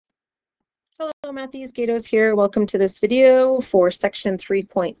Hello, Matthews Gatos here. Welcome to this video for section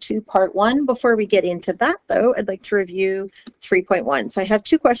 3.2 part 1. Before we get into that though, I'd like to review 3.1. So I have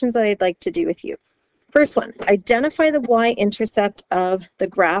two questions that I'd like to do with you. First one, identify the y-intercept of the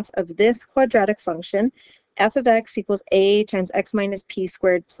graph of this quadratic function, f of x equals a times x minus p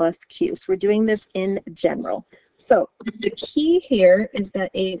squared plus q. So we're doing this in general. So the key here is that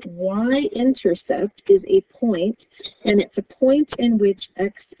a y-intercept is a point, and it's a point in which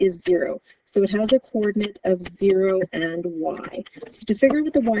x is 0. So it has a coordinate of 0 and y. So to figure out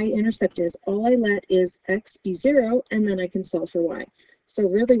what the y-intercept is, all I let is x be 0, and then I can solve for y. So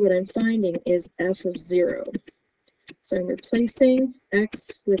really what I'm finding is f of 0. So I'm replacing x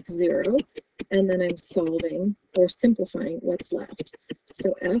with 0, and then I'm solving or simplifying what's left.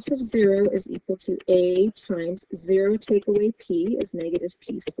 So f of 0 is equal to a times 0 take away p is negative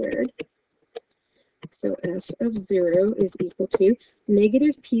p squared. So f of 0 is equal to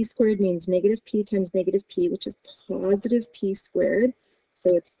negative p squared means negative p times negative p, which is positive p squared.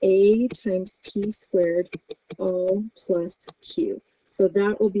 So it's a times p squared all plus q. So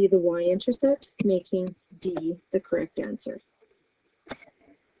that will be the y-intercept, making D the correct answer.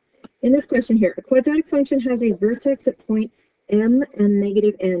 In this question here, a quadratic function has a vertex at point m and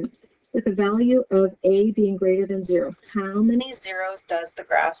negative n, with a value of a being greater than 0. How many zeros does the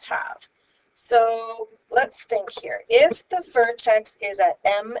graph have? So let's think here. If the vertex is at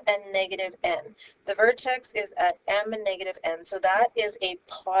m and negative n, the vertex is at m and negative n, so that is a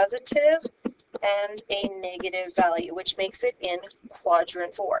positive and a negative value, which makes it in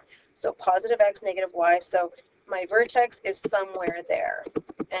quadrant 4. So positive x, negative y, so my vertex is somewhere there,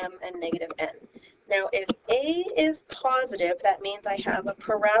 m and negative n. Now if a is positive, that means I have a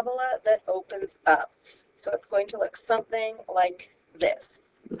parabola that opens up. So it's going to look something like this.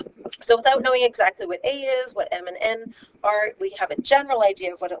 So without knowing exactly what a is, what m and n are, we have a general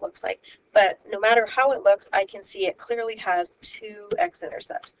idea of what it looks like. But no matter how it looks, I can see it clearly has two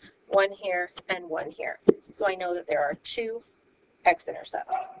x-intercepts, one here and one here. So I know that there are two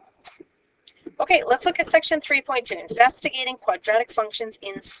x-intercepts. Okay, let's look at section 3.2, investigating quadratic functions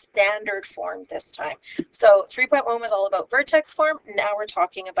in standard form this time. So 3.1 was all about vertex form. Now we're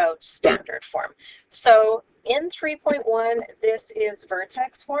talking about standard form. So in 3.1, this is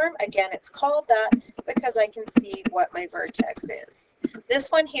vertex form. Again, it's called that because I can see what my vertex is. This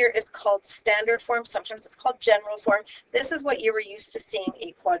one here is called standard form. Sometimes it's called general form. This is what you were used to seeing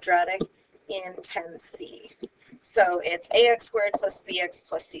a quadratic in 10C. So it's ax squared plus bx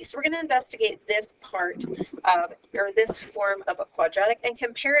plus c. So we're going to investigate this part of, or this form of a quadratic and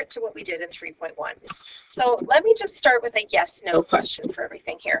compare it to what we did in 3.1. So let me just start with a yes/no question for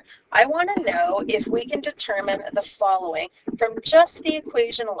everything here. I want to know if we can determine the following from just the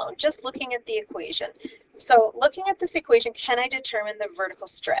equation alone, just looking at the equation. So looking at this equation, can I determine the vertical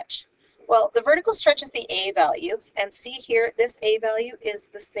stretch? Well, the vertical stretch is the a value, and see here, this a value is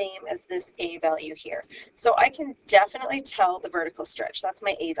the same as this a value here. So I can definitely tell the vertical stretch. That's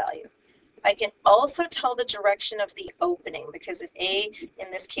my a value. I can also tell the direction of the opening, because if a,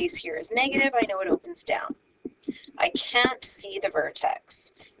 in this case here, is negative, I know it opens down. I can't see the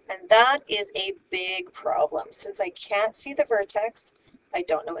vertex, and that is a big problem. Since I can't see the vertex, I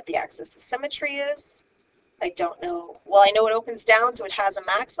don't know what the axis of symmetry is. I don't know, well, I know it opens down, so it has a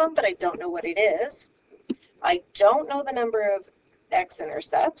maximum, but I don't know what it is. I don't know the number of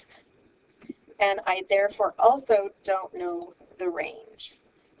x-intercepts, and I therefore also don't know the range.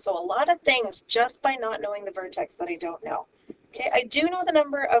 So a lot of things just by not knowing the vertex that I don't know. Okay, I do know the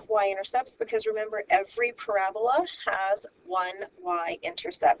number of y-intercepts because remember, every parabola has one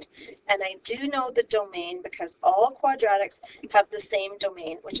y-intercept. And I do know the domain because all quadratics have the same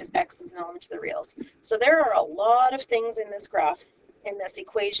domain, which is x is an element of the reals. So there are a lot of things in this graph, in this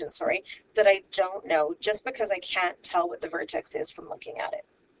equation, sorry, that I don't know just because I can't tell what the vertex is from looking at it.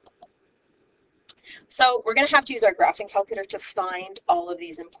 So we're going to have to use our graphing calculator to find all of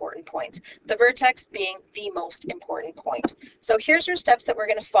these important points, the vertex being the most important point. So here's your steps that we're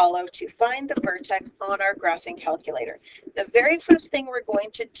going to follow to find the vertex on our graphing calculator. The very first thing we're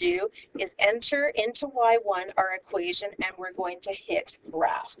going to do is enter into y1 our equation, and we're going to hit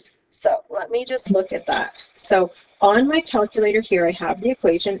graph. So let me just look at that. So on my calculator here, I have the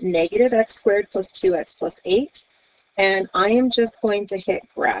equation negative x squared plus 2x plus 8. And I am just going to hit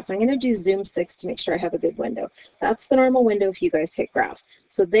graph. I'm going to do zoom 6 to make sure I have a good window. That's the normal window if you guys hit graph.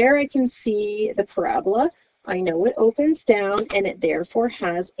 So there I can see the parabola. I know it opens down and it therefore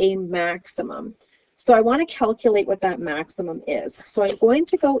has a maximum. So I want to calculate what that maximum is. So I'm going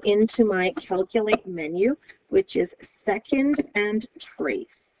to go into my calculate menu, which is second and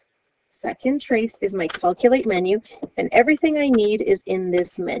trace. second trace is my calculate menu, and everything I need is in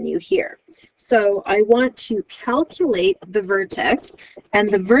this menu here. So I want to calculate the vertex, and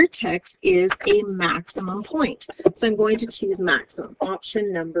the vertex is a maximum point. So I'm going to choose maximum,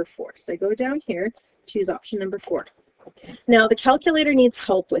 option number 4. So I go down here, choose option number 4. Now the calculator needs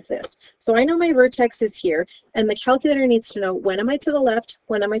help with this. So I know my vertex is here, and the calculator needs to know when am I to the left,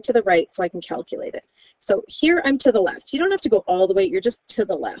 when am I to the right, so I can calculate it. So here I'm to the left. You don't have to go all the way, you're just to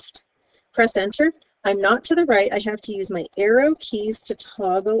the left. Press enter. I'm not to the right. I have to use my arrow keys to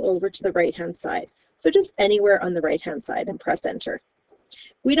toggle over to the right-hand side. So just anywhere on the right-hand side and press enter.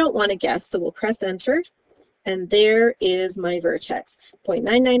 We don't want to guess, so we'll press enter. And there is my vertex,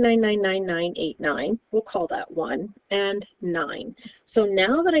 0.9999989. We'll call that 1 and 9. So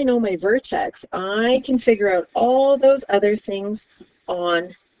now that I know my vertex, I can figure out all those other things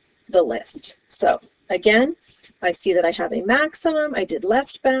on the list. So again, I see that I have a maximum. I did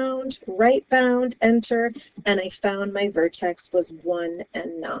left bound, right bound, enter, and I found my vertex was 1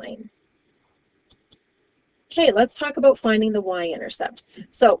 and 9. Okay, let's talk about finding the y-intercept.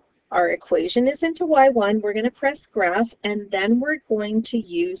 So our equation is into y1. We're going to press graph, and then we're going to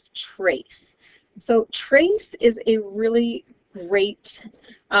use trace. So trace is a really great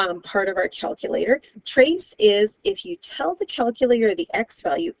part of our calculator. Trace is if you tell the calculator the x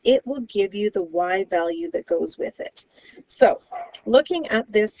value, it will give you the y value that goes with it. So looking at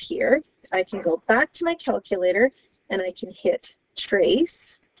this here, I can go back to my calculator and I can hit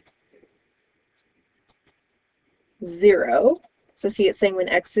trace 0. So see, it's saying when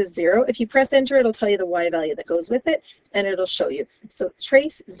x is 0. If you press enter, it'll tell you the y value that goes with it, and it'll show you. So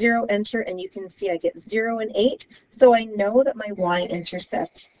trace 0, enter, and you can see I get 0 and 8. So I know that my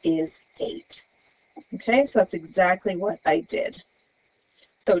y-intercept is 8. Okay, so that's exactly what I did.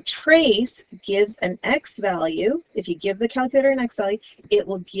 So trace gives an x value. If you give the calculator an x value, it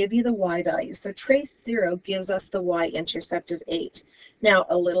will give you the y value. So trace 0 gives us the y-intercept of 8. Now,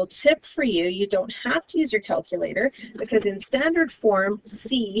 a little tip for you, you don't have to use your calculator because in standard form,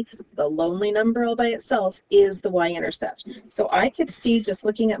 C, the lonely number all by itself, is the y-intercept. So I could see just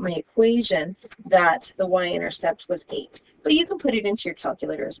looking at my equation that the y-intercept was 8, but you can put it into your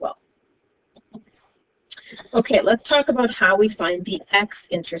calculator as well. Okay, let's talk about how we find the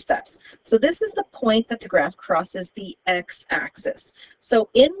x-intercepts. So this is the point that the graph crosses the x-axis. So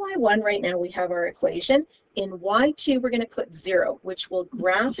in y1 right now we have our equation. In y2 we're going to put 0, which will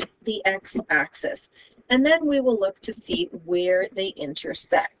graph the x-axis. And then we will look to see where they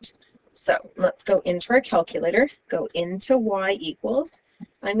intersect. So let's go into our calculator, go into y equals.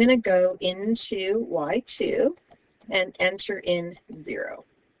 I'm going to go into y2 and enter in 0.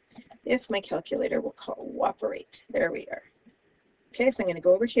 If my calculator will cooperate. There we are. Okay, so I'm going to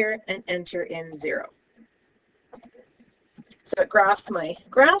go over here and enter in 0. So it graphs my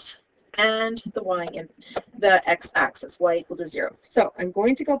graph and the y in the x-axis, y equal to 0. So I'm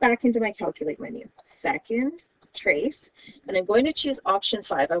going to go back into my calculate menu, second trace, and I'm going to choose option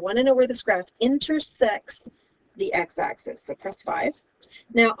 5. I want to know where this graph intersects the x-axis. So press 5.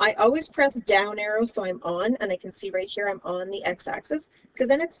 Now I always press down arrow so I'm on, and I can see right here I'm on the x-axis because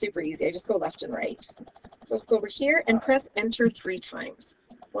then it's super easy. I just go left and right. So let's go over here and press enter 3 times.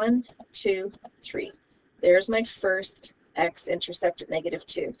 1, 2, 3. There's my first x-intercept at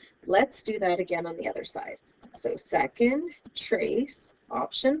 -2. Let's do that again on the other side. So second trace,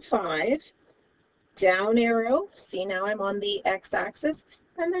 option 5, down arrow. See, now I'm on the x-axis,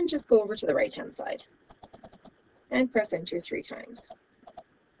 and then just go over to the right-hand side and press enter 3 times.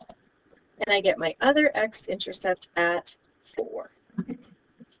 And I get my other x-intercept at 4.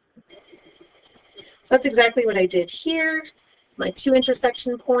 So that's exactly what I did here. My 2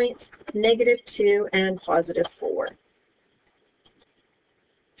 intersection points, -2 and +4.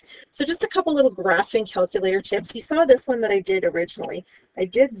 So just a couple little graphing calculator tips. You saw this one that I did originally. I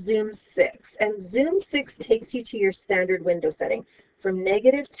did zoom 6, and zoom 6 takes you to your standard window setting from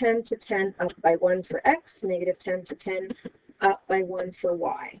 -10 to 10 up by 1 for x, -10 to 10 up by 1 for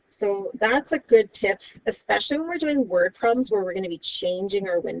y. So that's a good tip, especially when we're doing word problems where we're going to be changing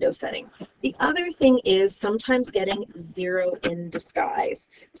our window setting. The other thing is sometimes getting 0 in disguise.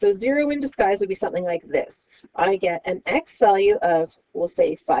 So 0 in disguise would be something like this. I get an x value of, we'll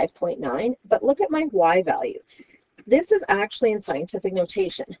say 5.9, but look at my y value. This is actually in scientific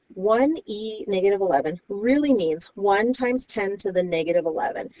notation. 1e -11 really means 1 times 10 to the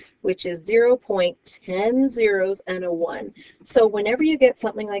 -11, which is 0.10 zeros and a 1. So whenever you get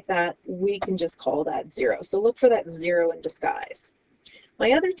something like that, we can just call that 0. So look for that 0 in disguise.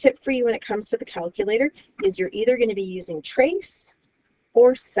 My other tip for you when it comes to the calculator is you're either going to be using trace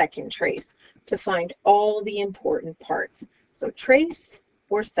or second trace to find all the important parts. So trace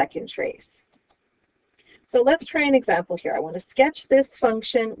or second trace. So let's try an example here. I want to sketch this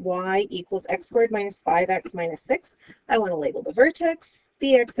function y equals x squared minus 5x minus 6. I want to label the vertex,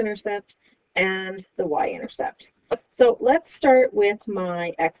 the x-intercept, and the y-intercept. So let's start with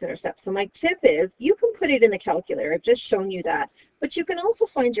my x-intercept. So my tip is you can put it in the calculator. I've just shown you that. But you can also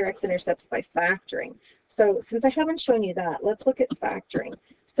find your x-intercepts by factoring. So since I haven't shown you that, let's look at factoring.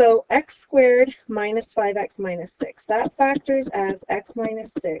 So x squared minus 5x minus 6. That factors as x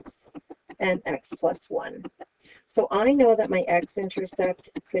minus 6 and x plus 1. So I know that my x-intercept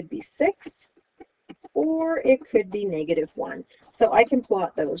could be 6 or it could be negative 1. So I can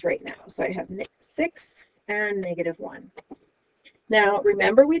plot those right now. So I have 6 and negative 1. Now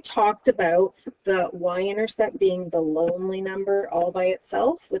remember we talked about the y-intercept being the lonely number all by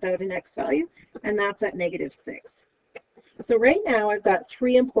itself without an x value, and that's at negative 6. So right now I've got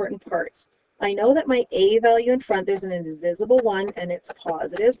three important parts. I know that my a value in front, there's an invisible 1 and it's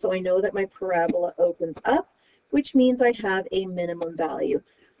positive, so I know that my parabola opens up, which means I have a minimum value.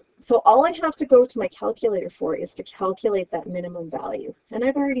 So all I have to go to my calculator for is to calculate that minimum value. And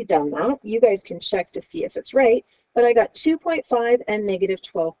I've already done that. You guys can check to see if it's right, but I got 2.5 and negative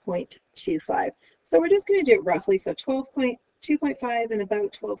 12.25. So we're just going to do it roughly. So 2.5 and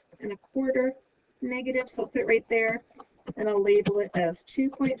about 12.25 negative, so I'll put it right there. And I'll label it as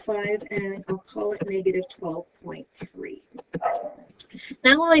 2.5 and I'll call it negative 12.3.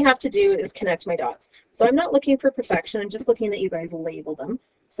 Now all I have to do is connect my dots. So I'm not looking for perfection, I'm just looking that you guys label them.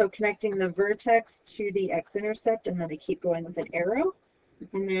 So connecting the vertex to the x-intercept, and then I keep going with an arrow,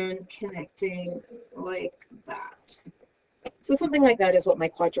 and then connecting like that. So something like that is what my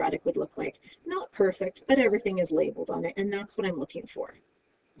quadratic would look like. Not perfect, but everything is labeled on it, and that's what I'm looking for.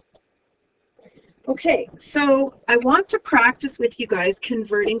 Okay, so I want to practice with you guys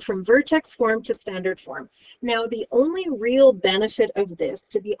converting from vertex form to standard form. Now, the only real benefit of this,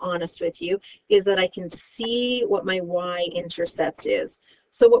 to be honest with you, is that I can see what my y-intercept is.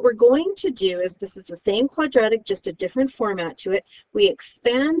 So what we're going to do is, this is the same quadratic, just a different format to it. We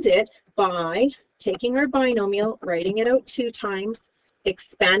expand it by taking our binomial, writing it out 2 times,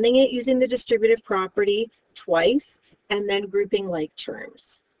 expanding it using the distributive property twice, and then grouping like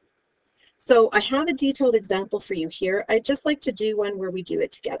terms. So I have a detailed example for you here. I'd just like to do one where we do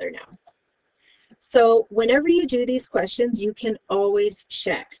it together now. So whenever you do these questions, you can always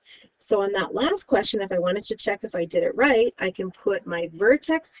check. So on that last question, if I wanted to check if I did it right, I can put my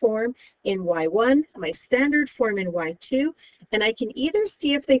vertex form in y1, my standard form in y2, and I can either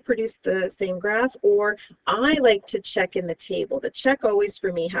see if they produce the same graph, or I like to check in the table. The check always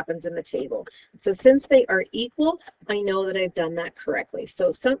for me happens in the table. So since they are equal, I know that I've done that correctly.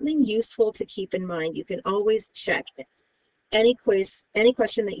 So something useful to keep in mind, you can always check. Any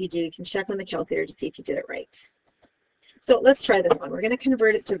question that you do, you can check on the calculator to see if you did it right. So let's try this one. We're going to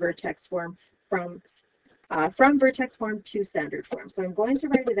convert it to vertex form from vertex form to standard form. So I'm going to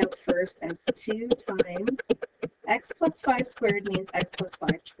write it out first as 2 times x plus 5 squared means x plus 5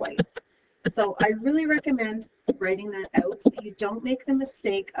 twice. So I really recommend writing that out so you don't make the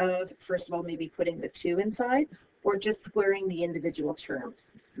mistake of, first of all, maybe putting the 2 inside or just squaring the individual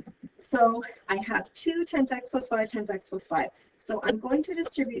terms. So I have 2 times x plus 5 times x plus 5. So I'm going to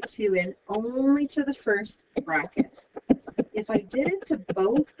distribute 2 in only to the first bracket. If I did it to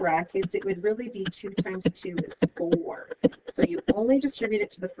both brackets, it would really be 2 times 2 is 4. So you only distribute it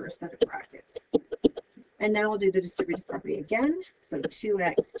to the first set of brackets. And now we'll do the distributive property again. So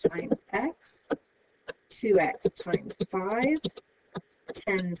 2x times x, 2x times 5,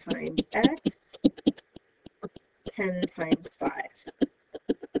 10 times x, 10 times 5.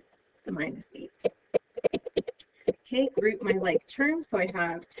 Minus 8. Okay, group my like terms. So I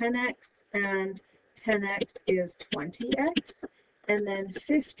have 10x, and 10x is 20x, and then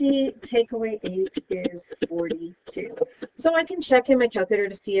 50 take away 8 is 42. So I can check in my calculator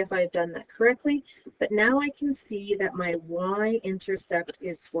to see if I've done that correctly, but now I can see that my y-intercept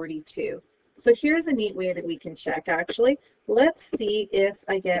is 42. So here's a neat way that we can check actually. Let's see if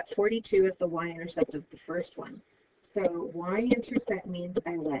I get 42 as the y-intercept of the first one. So y-intercept means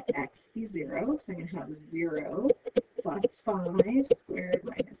I let x be 0. So I'm going to have 0 plus 5 squared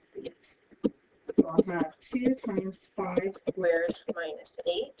minus 8. So I'll have 2 times 5 squared minus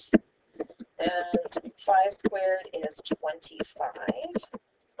 8. And 5 squared is 25.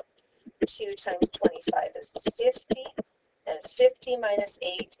 2 times 25 is 50. And 50 minus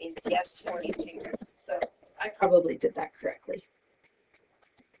 8 is, yes, 42. So I probably did that correctly.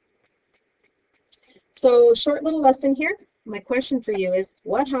 So short little lesson here. My question for you is,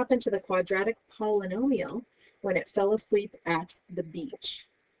 what happened to the quadratic polynomial when it fell asleep at the beach?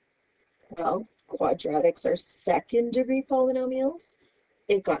 Well, quadratics are second-degree polynomials.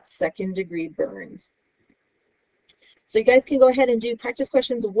 it got second-degree burns. So you guys can go ahead and do practice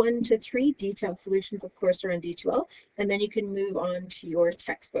questions 1 to 3. Detailed solutions, of course, are on D2L, and then you can move on to your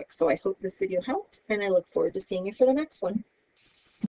textbook. So I hope this video helped, and I look forward to seeing you for the next one.